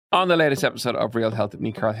On the latest episode of Real Health with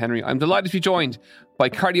me, Carl Henry, I'm delighted to be joined by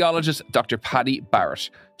cardiologist Dr. Paddy Barrett,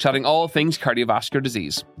 chatting all things cardiovascular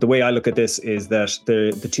disease. The way I look at this is that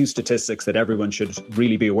the two statistics that everyone should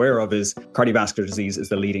really be aware of is cardiovascular disease is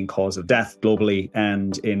the leading cause of death globally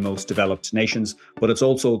and in most developed nations, but it's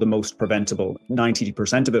also the most preventable.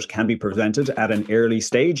 90% of it can be prevented at an early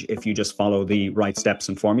stage if you just follow the right steps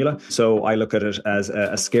and formula. So I look at it as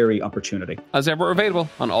a scary opportunity. As ever, available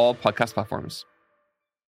on all podcast platforms.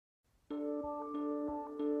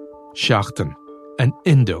 Seachtain, an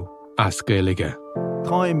Indo as Gaeilge.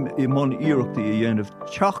 Táim I mon iarachtaí a dhéanamh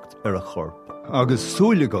teacht ar a chorp, agus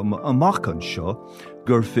súlagam amach an seo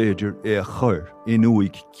gur féidir é a chur in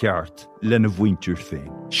uig ceart lena bhaintir féin.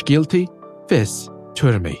 Scialtaí, fis,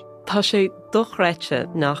 tuirmí. Tá sé dochreite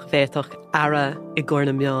nach bhéadach ara I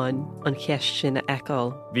gcóna meáin an cheist sin a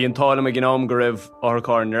eáil. Bhí an tálam a gnám go raibh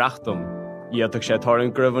orchár na reachtam. Iadach sé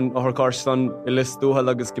táirn gribhan orchár stan I list dúhal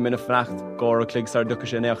agus go minic freacht gór a clig sar ducha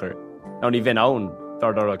sé nechar. Now ní bhín ann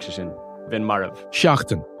dardorach sé sin, bhín marv.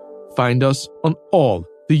 Seachtain. Find us on all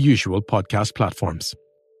the usual podcast platforms.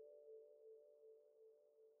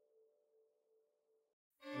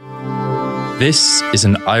 This is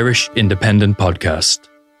an Irish independent podcast.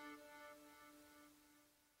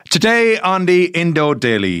 Today on the Indo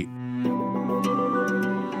Daily,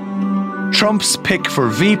 Trump's pick for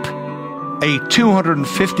Veep, a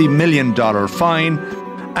 $250 million fine,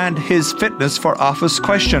 and his fitness for office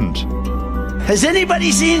questioned. Has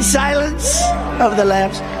anybody seen Silence of the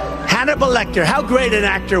Lambs? Hannibal Lecter, how great an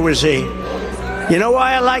actor was he? You know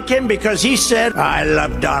why I like him? Because he said, I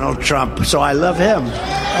love Donald Trump, so I love him.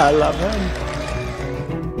 I love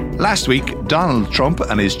him. Last week, Donald Trump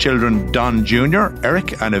and his children Don Jr.,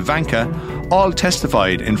 Eric and Ivanka all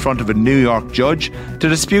testified in front of a New York judge to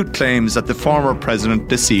dispute claims that the former president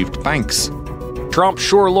deceived banks. Trump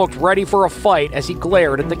sure looked ready for a fight as he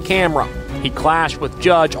glared at the camera. He clashed with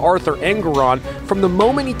Judge Arthur Engoron from the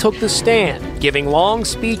moment he took the stand, giving long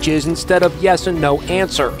speeches instead of yes and no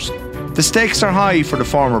answers. The stakes are high for the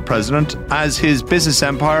former president as his business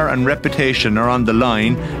empire and reputation are on the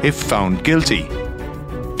line if found guilty.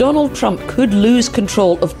 Donald Trump could lose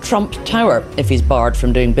control of Trump Tower if he's barred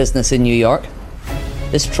from doing business in New York.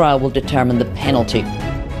 This trial will determine the penalty.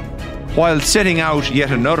 While sitting out yet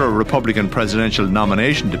another Republican presidential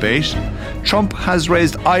nomination debate, Trump has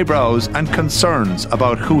raised eyebrows and concerns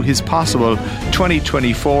about who his possible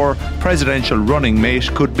 2024 presidential running mate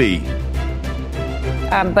could be.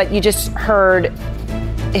 But you just heard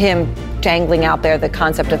him dangling out there the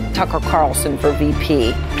concept of Tucker Carlson for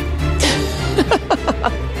VP.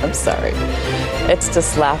 I'm sorry. It's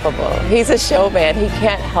just laughable. He's a showman. He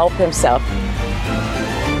can't help himself.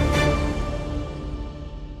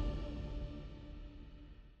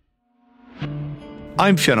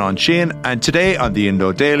 I'm Fionn Sheehan, and today on the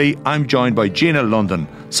Indo Daily, I'm joined by Gina London,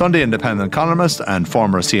 Sunday Independent columnist and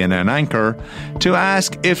former CNN anchor, to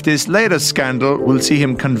ask if this latest scandal will see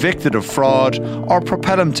him convicted of fraud or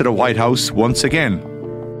propel him to the White House once again.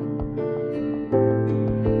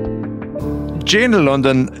 Gina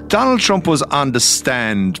London, Donald Trump was on the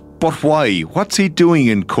stand, but why? What's he doing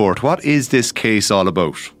in court? What is this case all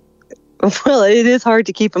about? Well, it is hard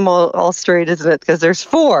to keep them all straight, isn't it? Because there's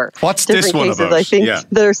four What's different this one cases, about? I think,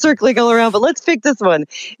 that are circling all around. But let's pick this one.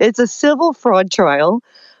 It's a civil fraud trial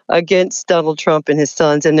against Donald Trump and his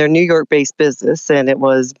sons and their New York-based business, and it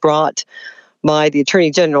was brought by the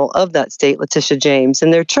Attorney General of that state, Letitia James,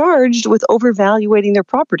 and they're charged with overvaluating their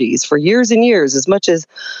properties for years and years, as much as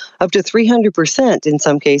up to 300% in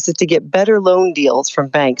some cases, to get better loan deals from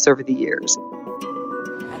banks over the years.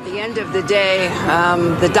 At the end of the day,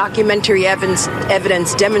 the documentary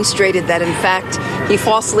evidence demonstrated that, in fact, he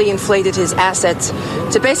falsely inflated his assets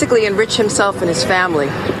to basically enrich himself and his family.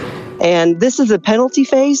 And this is a penalty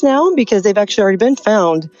phase now because they've actually already been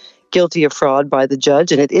found guilty of fraud by the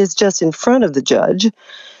judge, and it is just in front of the judge.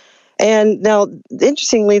 And now,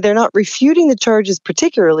 interestingly, they're not refuting the charges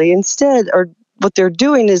particularly. Instead, what they're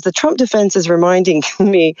doing is the Trump defense is reminding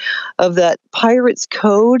me of that Pirates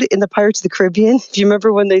Code in the Pirates of the Caribbean. If you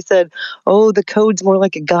remember when they said, oh, the code's more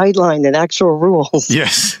like a guideline than actual rules.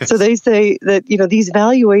 Yes. So they say that, these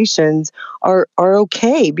valuations are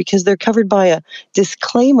okay because they're covered by a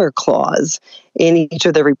disclaimer clause in each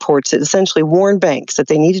of their reports that essentially warn banks that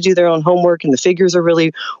they need to do their own homework and the figures are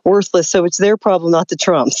really worthless. So it's their problem, not the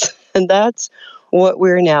Trump's. And that's what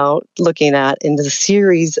we're now looking at in the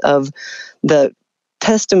series of the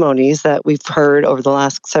testimonies that we've heard over the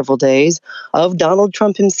last several days of Donald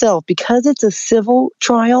Trump himself. Because it's a civil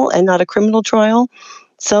trial and not a criminal trial,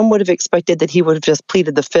 Some would have expected that he would have just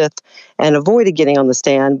pleaded the fifth and avoided getting on the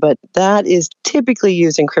stand, but that is typically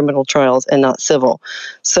used in criminal trials and not civil.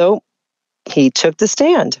 So he took the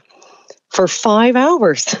stand for 5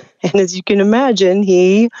 hours. And as you can imagine,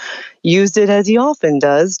 he used it, as he often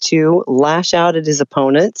does, to lash out at his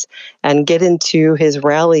opponents and get into his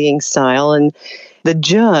rallying style. And the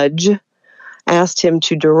judge asked him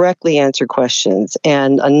to directly answer questions.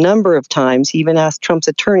 And a number of times, he even asked Trump's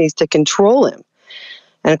attorneys to control him.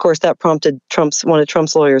 And of course, that prompted one of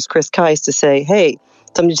Trump's lawyers, Chris Kise, to say, hey,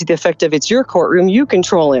 something to the effect of, it's your courtroom, you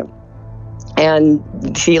control him. And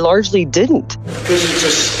he largely didn't. This is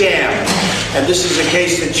a scam, and this is a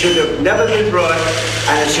case that should have never been brought,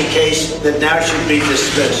 and it's a case that now should be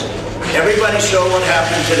dismissed. Everybody saw what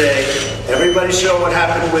happened today. Everybody saw what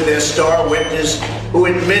happened with their star witness who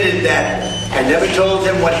admitted that. I never told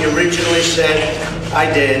him what he originally said.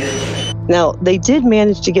 I did. Now, they did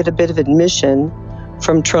manage to get a bit of admission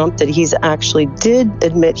from Trump that he's actually did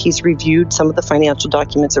admit he's reviewed some of the financial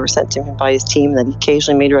documents that were sent to him by his team, that he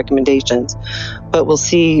occasionally made recommendations. But we'll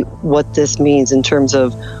see what this means in terms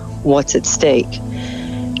of what's at stake.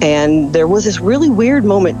 And there was this really weird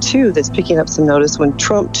moment, too, that's picking up some notice when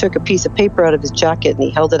Trump took a piece of paper out of his jacket and he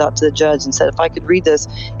held it out to the judge and said, if I could read this,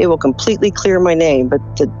 it will completely clear my name. But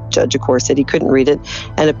the judge, of course, said he couldn't read it.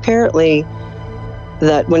 And apparently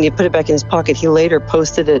that when he put it back in his pocket, he later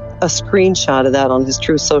posted a screenshot of that on his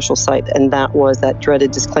Truth Social site. And that was that dreaded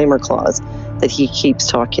disclaimer clause that he keeps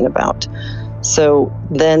talking about. So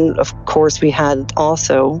then, of course, we had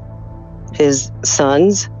also his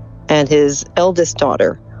sons and his eldest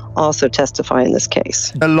daughter also testify in this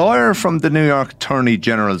case. A lawyer from the New York Attorney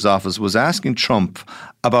General's office was asking Trump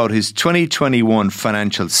about his 2021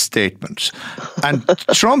 financial statement. And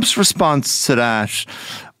Trump's response to that,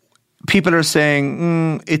 people are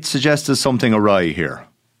saying, it suggests there's something awry here.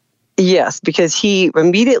 Yes, because he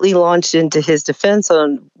immediately launched into his defense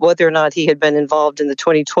on whether or not he had been involved in the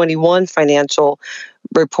 2021 financial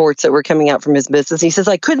reports that were coming out from his business. He says,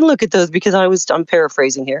 I couldn't look at those because I'm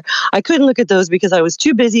paraphrasing here, I couldn't look at those because I was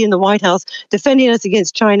too busy in the White House defending us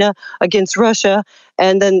against China, against Russia.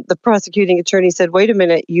 And then the prosecuting attorney said, wait a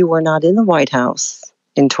minute, you were not in the White House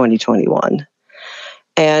in 2021.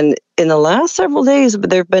 And in the last several days,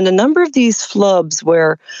 there have been a number of these flubs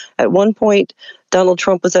where at one point Donald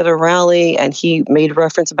Trump was at a rally and he made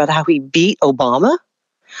reference about how he beat Obama.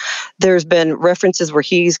 There's been references where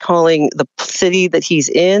he's calling the city that he's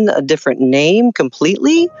in a different name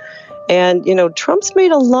completely. And, Trump's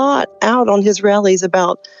made a lot out on his rallies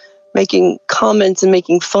about making comments and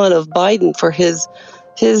making fun of Biden for his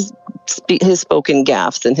spoken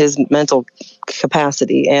gaffes and his mental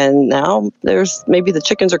capacity. And now maybe the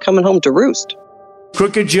chickens are coming home to roost.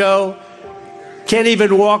 Crooked Joe can't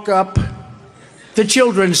even walk up the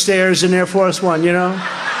children's stairs in Air Force One,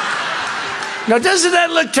 Now, doesn't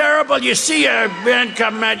that look terrible? You see a man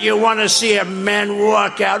come at you, want to see a man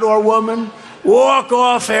walk out, or woman walk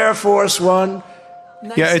off Air Force One.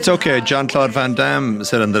 Yeah, it's okay. Jean-Claude Van Damme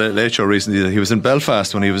said on the Late Show recently that he was in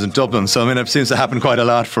Belfast when he was in Dublin. So, it seems to happen quite a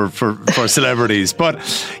lot for celebrities. But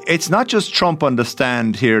it's not just Trump on the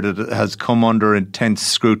stand here that has come under intense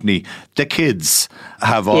scrutiny. The kids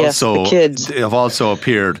have also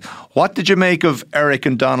appeared. What did you make of Eric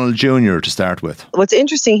and Donald Jr. to start with? What's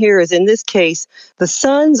interesting here is in this case, the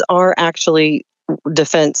sons are actually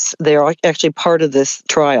defense. They're actually part of this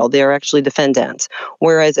trial. They're actually defendants,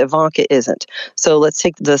 whereas Ivanka isn't. So let's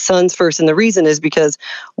take the sons first. And the reason is because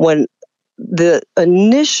when the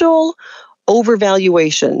initial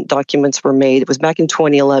overvaluation documents were made, it was back in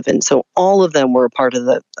 2011. So all of them were a part of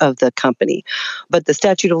the company. But the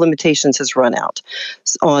statute of limitations has run out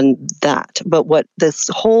on that. But what this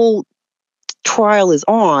whole trial is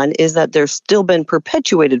on is that there's still been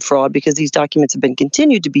perpetuated fraud because these documents have been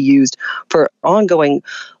continued to be used for ongoing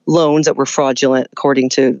loans that were fraudulent, according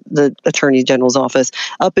to the Attorney General's office,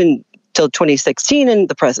 up until 2016 and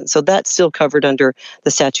the present. So that's still covered under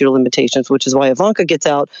the statute of limitations, which is why Ivanka gets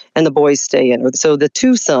out and the boys stay in. So the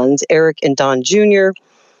two sons, Eric and Don Jr.,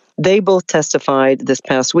 they both testified this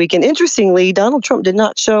past week. And interestingly, Donald Trump did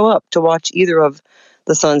not show up to watch either of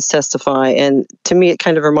the sons testify. And to me, it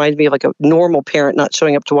kind of reminds me of like a normal parent not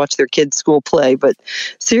showing up to watch their kid's school play. But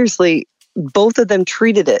seriously, both of them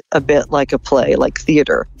treated it a bit like a play, like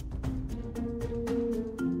theater.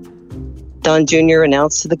 Don Jr.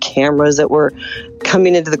 announced to the cameras that were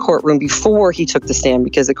coming into the courtroom before he took the stand,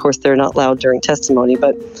 because, of course, they're not loud during testimony.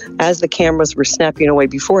 But as the cameras were snapping away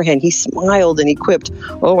beforehand, he smiled and he quipped,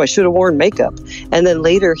 "Oh, I should have worn makeup." And then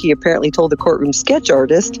later, he apparently told the courtroom sketch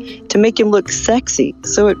artist to make him look sexy.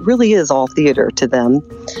 So it really is all theater to them.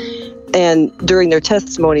 And during their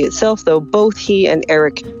testimony itself, though, both he and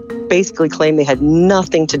Eric basically claimed they had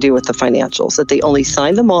nothing to do with the financials, that they only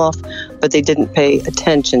signed them off, but they didn't pay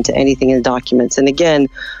attention to anything in the documents. And again,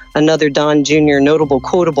 another Don Jr. notable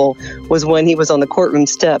quotable was when he was on the courtroom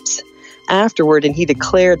steps afterward, and he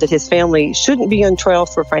declared that his family shouldn't be on trial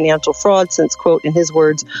for financial fraud since, quote, in his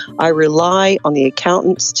words, I rely on the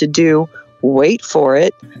accountants to do, wait for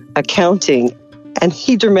it, accounting. And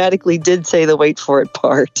he dramatically did say the wait for it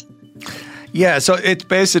part. Yeah, so it's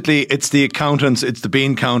basically, it's the accountants, it's the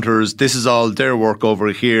bean counters, this is all their work over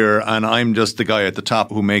here, and I'm just the guy at the top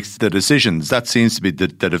who makes the decisions. That seems to be the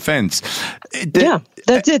defense. Yeah,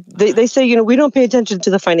 that's it. They say, we don't pay attention to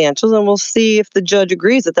the financials, and we'll see if the judge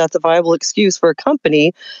agrees that that's a viable excuse for a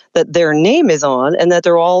company that their name is on and that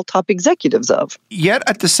they're all top executives of. Yet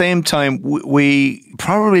at the same time, we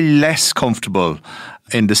probably less comfortable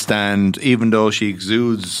in the stand, even though she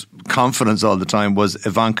exudes confidence all the time, was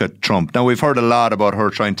Ivanka Trump. Now, we've heard a lot about her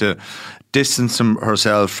trying to distance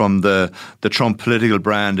herself from the Trump political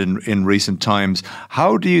brand in recent times.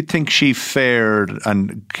 How do you think she fared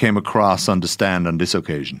and came across on the stand on this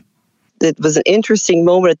occasion? It was an interesting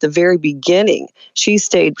moment at the very beginning. She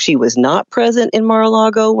was not present in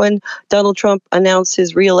Mar-a-Lago when Donald Trump announced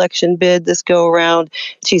his re-election bid this go around.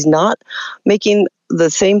 She's not making the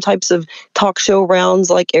same types of talk show rounds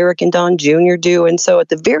like Eric and Don Jr. do. And so at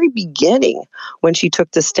the very beginning, when she took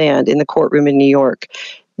the stand in the courtroom in New York,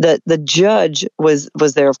 the judge was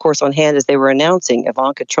there, of course, on hand as they were announcing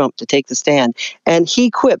Ivanka Trump to take the stand. And he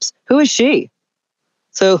quips, "Who is she?"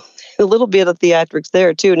 So a little bit of theatrics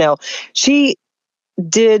there, too. Now, she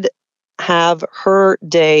did have her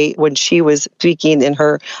day when she was speaking in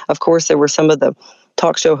her, of course, there were some of the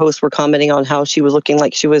talk show hosts were commenting on how she was looking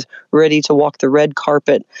like she was ready to walk the red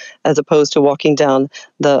carpet as opposed to walking down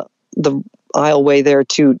the aisleway there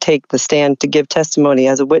to take the stand to give testimony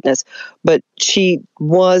as a witness. But she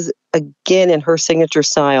was, again, in her signature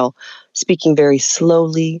style, speaking very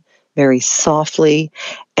slowly, very softly,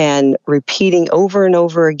 and repeating over and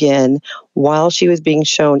over again while she was being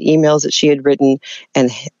shown emails that she had written and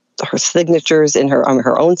her signatures in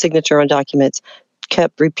her own signature on documents,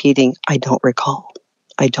 kept repeating, I don't recall.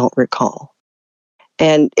 I don't recall.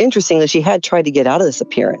 And interestingly, she had tried to get out of this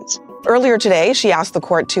appearance. Earlier today, she asked the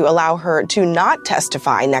court to allow her to not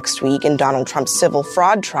testify next week in Donald Trump's civil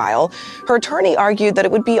fraud trial. Her attorney argued that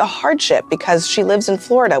it would be a hardship because she lives in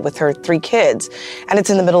Florida with her 3 kids, and it's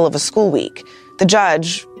in the middle of a school week. The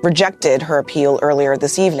judge rejected her appeal earlier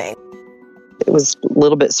this evening. It was a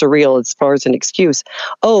little bit surreal as far as an excuse.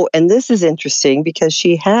 Oh, and this is interesting because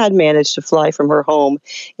she had managed to fly from her home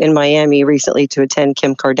in Miami recently to attend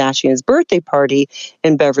Kim Kardashian's birthday party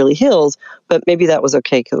in Beverly Hills, but maybe that was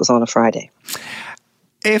okay because it was on a Friday.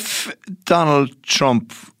 If Donald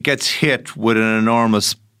Trump gets hit with an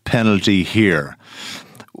enormous penalty here,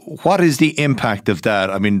 what is the impact of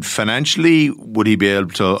that? I mean, financially, would he be able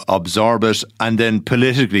to absorb it? And then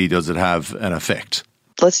politically, does it have an effect?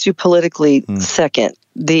 Let's do politically second.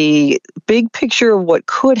 The big picture of what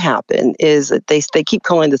could happen is that they keep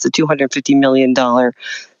calling this a $250 million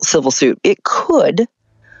civil suit. It could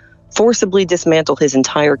forcibly dismantle his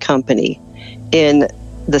entire company in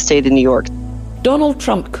the state of New York. Donald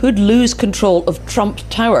Trump could lose control of Trump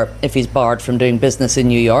Tower if he's barred from doing business in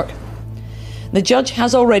New York. The judge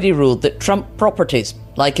has already ruled that Trump properties,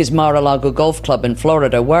 like his Mar-a-Lago Golf Club in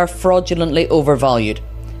Florida, were fraudulently overvalued.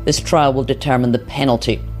 This trial will determine the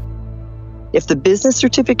penalty. If the business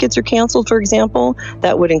certificates are canceled, for example,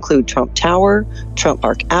 that would include Trump Tower, Trump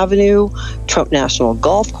Park Avenue, Trump National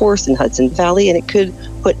Golf Course in Hudson Valley, and it could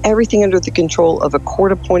put everything under the control of a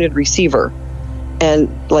court-appointed receiver and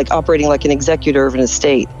operating like an executor of an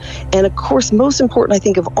estate. And of course, most important, I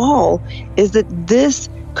think of all, is that this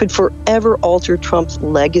could forever alter Trump's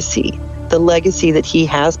legacy, the legacy that he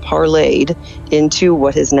has parlayed into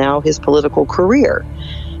what is now his political career.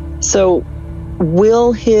 So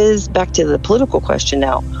back to the political question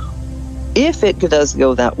now, if it does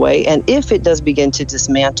go that way, and if it does begin to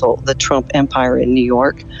dismantle the Trump empire in New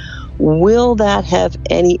York, will that have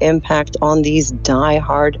any impact on these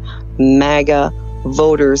diehard MAGA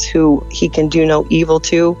voters who he can do no evil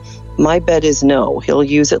to? My bet is no. He'll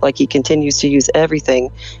use it like he continues to use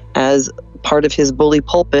everything as part of his bully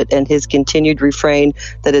pulpit and his continued refrain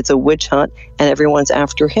that it's a witch hunt and everyone's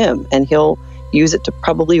after him. And he'll use it to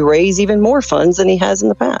probably raise even more funds than he has in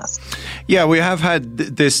the past. Yeah, we have had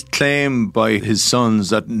this claim by his sons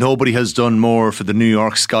that nobody has done more for the New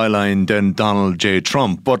York skyline than Donald J.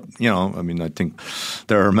 Trump. But, I think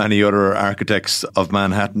there are many other architects of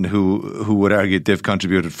Manhattan who would argue they've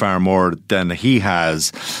contributed far more than he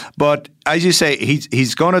has. But as you say,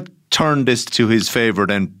 he's going to turn this to his favour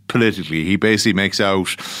then politically? He basically makes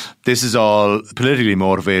out this is all politically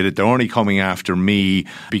motivated. They're only coming after me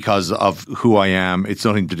because of who I am. It's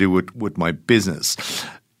nothing to do with my business.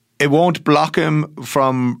 It won't block him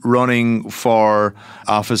from running for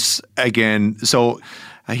office again. So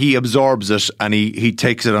he absorbs it and he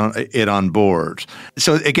takes it on board.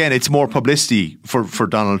 So again, it's more publicity for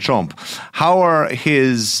Donald Trump. How are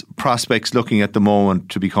his prospects looking at the moment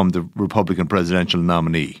to become the Republican presidential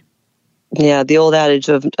nominee? Yeah, the old adage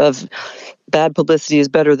of bad publicity is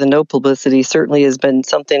better than no publicity certainly has been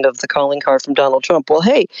something of the calling card from Donald Trump. Well,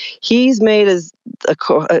 hey, he's made a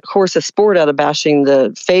sport out of bashing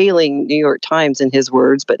the failing New York Times, in his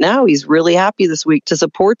words, but now he's really happy this week to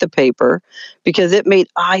support the paper because it made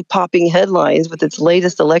eye-popping headlines with its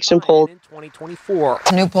latest election poll. 2024.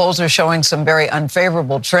 New polls are showing some very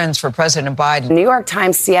unfavorable trends for President Biden. New York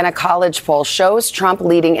Times Siena College poll shows Trump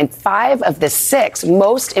leading in 5 of the 6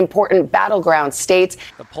 most important battleground states.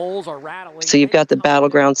 The polls are rattling. So you've got the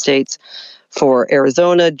battleground states for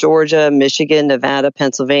Arizona, Georgia, Michigan, Nevada,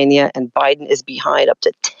 Pennsylvania, and Biden is behind up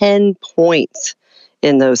to 10 points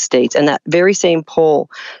in those states. And that very same poll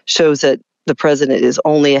shows that the president is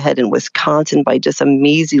only ahead in Wisconsin by just a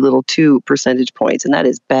measly little 2 percentage points. And that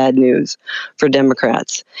is bad news for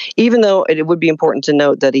Democrats. Even though it would be important to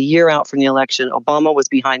note that a year out from the election, Obama was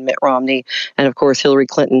behind Mitt Romney. And of course, Hillary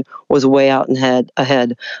Clinton was way out and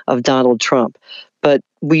ahead of Donald Trump. But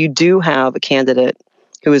we do have a candidate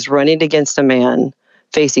who is running against a man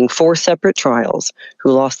facing 4 separate trials,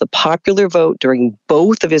 who lost the popular vote during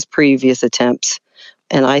both of his previous attempts.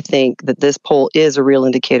 And I think that this poll is a real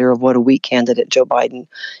indicator of what a weak candidate Joe Biden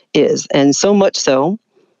is. And so much so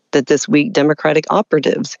that this week Democratic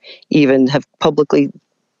operatives even have publicly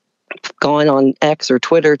gone on X or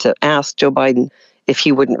Twitter to ask Joe Biden if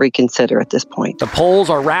he wouldn't reconsider at this point. The polls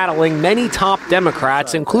are rattling many top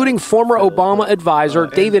Democrats, including former Obama advisor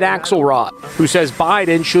David Axelrod, who says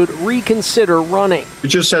Biden should reconsider running. He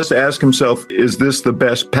just has to ask himself, is this the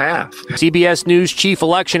best path? CBS News chief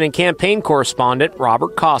election and campaign correspondent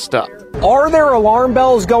Robert Costa. Are there alarm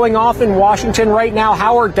bells going off in Washington right now?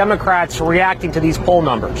 How are Democrats reacting to these poll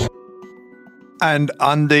numbers? And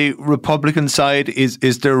on the Republican side, is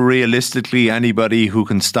there realistically anybody who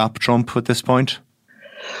can stop Trump at this point?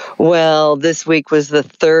 Well, this week was the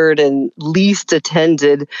third and least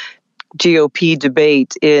attended GOP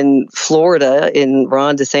debate in Florida in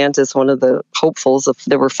Ron DeSantis, one of the hopefuls.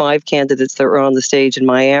 There were 5 candidates that were on the stage in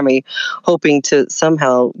Miami, hoping to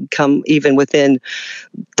somehow come even within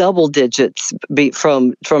double digits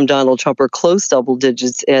from Donald Trump, or close double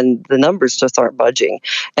digits, and the numbers just aren't budging.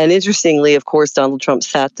 And interestingly, of course, Donald Trump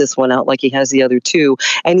sat this one out like he has the other 2,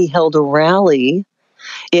 and he held a rally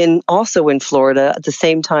also in Florida at the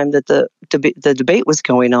same time that the debate was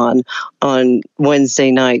going on Wednesday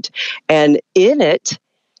night. And in it,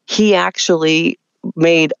 he actually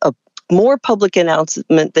made a more public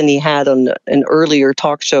announcement than he had on an earlier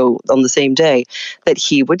talk show on the same day, that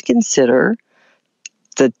he would consider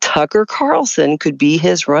that Tucker Carlson could be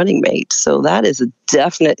his running mate. So that is a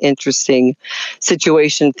definite interesting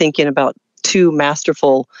situation, thinking about 2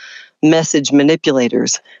 masterful message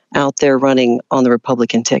manipulators out there running on the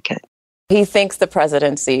Republican ticket. He thinks the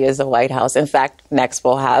presidency is the White House. In fact, next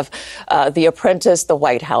we'll have The Apprentice, the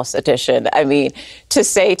White House edition. I mean, to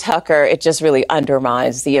say Tucker, it just really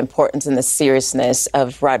undermines the importance and the seriousness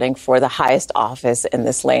of running for the highest office in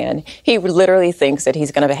this land. He literally thinks that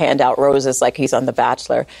he's going to hand out roses like he's on The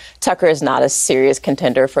Bachelor. Tucker is not a serious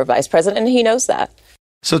contender for vice president, and he knows that.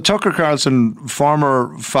 So Tucker Carlson,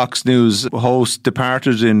 former Fox News host,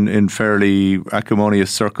 departed in fairly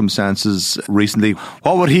acrimonious circumstances recently.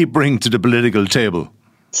 What would he bring to the political table?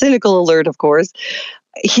 Cynical alert, of course.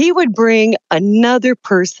 He would bring another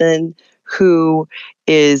person who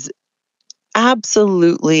is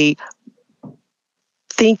absolutely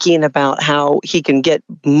thinking about how he can get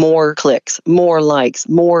more clicks, more likes,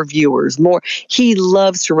 more viewers, more. He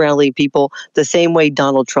loves to rally people the same way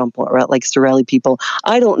Donald Trump likes to rally people.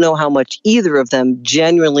 I don't know how much either of them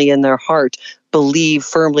genuinely in their heart believe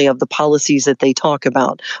firmly of the policies that they talk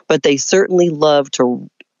about, but they certainly love to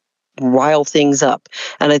rile things up.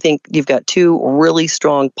 And I think you've got 2 really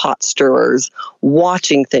strong pot stirrers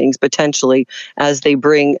watching things potentially as they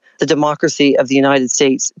bring the democracy of the United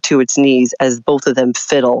States to its knees, as both of them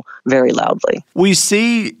fiddle very loudly. We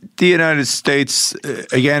see the United States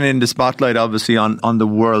again in the spotlight, obviously, on the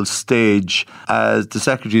world stage, as the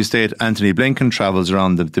Secretary of State Anthony Blinken travels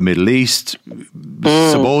around the Middle East,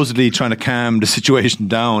 supposedly trying to calm the situation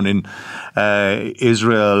down in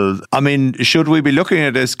Israel. I mean, should we be looking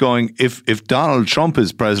at this going, going, if Donald Trump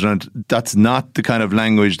is president, that's not the kind of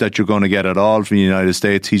language that you're going to get at all from the United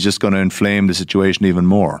States. He's just going to inflame the situation even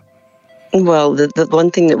more. Well, the one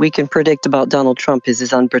thing that we can predict about Donald Trump is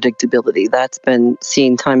his unpredictability. That's been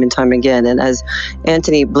seen time and time again. And as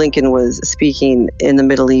Antony Blinken was speaking in the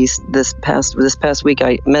Middle East this past week,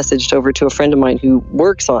 I messaged over to a friend of mine who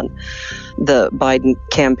works on the Biden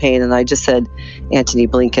campaign, and I just said, Antony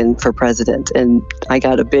Blinken for president. And I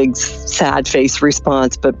got a big sad face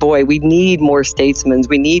response. But boy, we need more statesmen.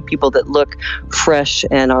 We need people that look fresh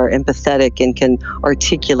and are empathetic and can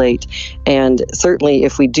articulate. And certainly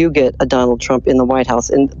if we do get a Donald Trump in the White House,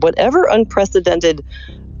 and whatever unprecedented,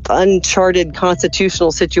 uncharted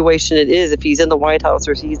constitutional situation it is, if he's in the White House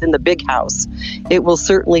or if he's in the big house, it will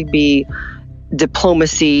certainly be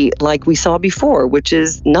diplomacy like we saw before, which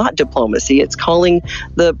is not diplomacy. It's calling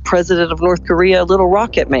the president of North Korea a little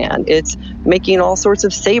rocket man. It's making all sorts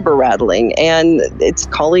of saber rattling, and it's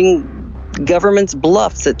calling governments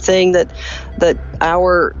bluffs. It's saying that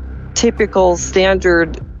our typical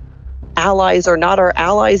standard allies are not our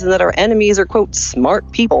allies and that our enemies are, quote, smart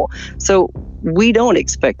people. So we don't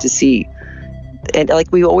expect to see, and like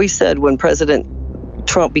we always said when Donald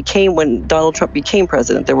Trump became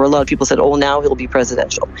president, there were a lot of people said, oh, now he'll be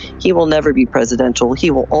presidential. He will never be presidential.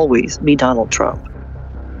 He will always be Donald Trump.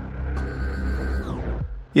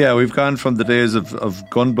 Yeah, we've gone from the days of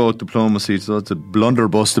gunboat diplomacy, so it's a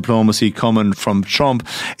blunderbuss diplomacy coming from Trump.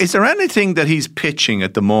 Is there anything that he's pitching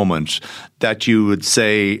at the moment that you would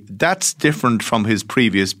say that's different from his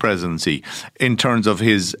previous presidency in terms of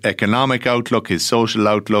his economic outlook, his social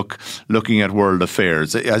outlook, looking at world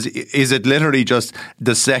affairs? Is it literally just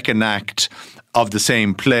the second act of the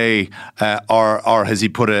same play, or has he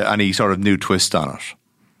put any sort of new twist on it?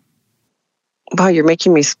 Wow, you're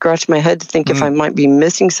making me scratch my head to think if I might be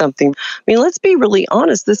missing something. I mean, let's be really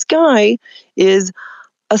honest. This guy is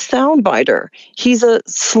a soundbiter. He's a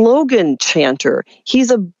slogan chanter. He's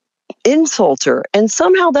a insulter. And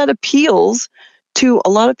somehow that appeals to a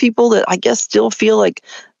lot of people that I guess still feel like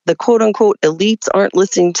the quote unquote elites aren't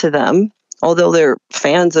listening to them, although they're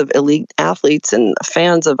fans of elite athletes and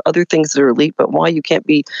fans of other things that are elite. But why you can't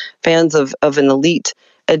be fans of an elite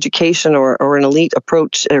education or an elite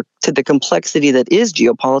approach to the complexity that is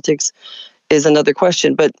geopolitics is another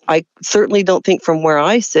question. But I certainly don't think from where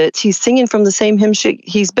I sit, he's singing from the same hymn sheet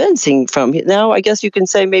he's been singing from. Now, I guess you can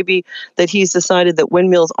say maybe that he's decided that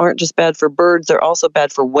windmills aren't just bad for birds, they're also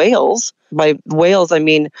bad for whales. By whales, I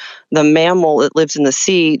mean the mammal that lives in the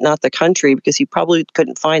sea, not the country, because he probably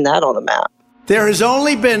couldn't find that on the map. There has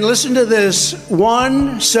only been, listen to this,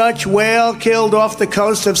 one such whale killed off the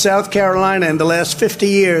coast of South Carolina in the last 50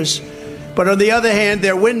 years. But on the other hand,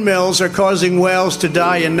 their windmills are causing whales to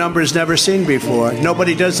die in numbers never seen before.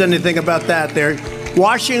 Nobody does anything about that. They're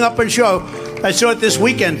washing up and show. I saw it this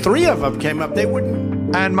weekend. 3 of them came up. They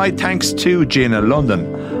wouldn't. And my thanks to Gina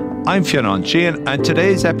London. I'm Fionn Sheehan, and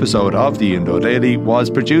today's episode of the Indo Daily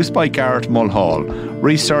was produced by Garrett Mulhall,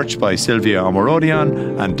 researched by Sylvia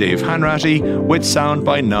Amorodian and Dave Hanratty, with sound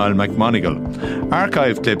by Niall McMonigal.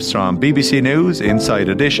 Archive clips from BBC News, Inside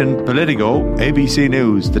Edition, Politico, ABC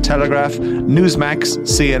News, The Telegraph, Newsmax,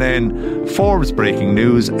 CNN, Forbes Breaking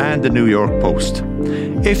News and The New York Post.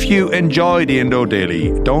 If you enjoy the Indo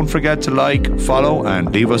Daily, don't forget to like, follow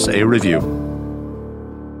and leave us a review.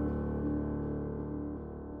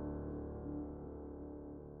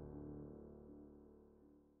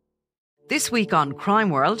 This week on Crime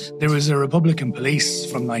World. There was a Republican police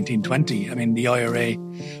from 1920. I mean, the IRA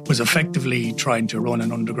was effectively trying to run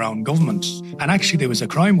an underground government. And actually, there was a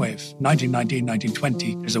crime wave. 1919,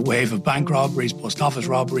 1920. There's a wave of bank robberies, post office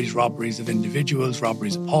robberies, robberies of individuals,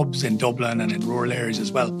 robberies of pubs in Dublin and in rural areas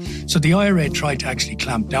as well. So the IRA tried to actually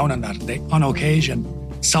clamp down on that. They, on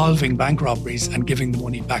occasion, solving bank robberies and giving the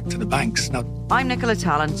money back to the banks. Now, I'm Nicola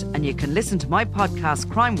Tallant, and you can listen to my podcast,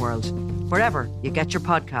 Crime World, wherever you get your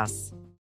podcasts.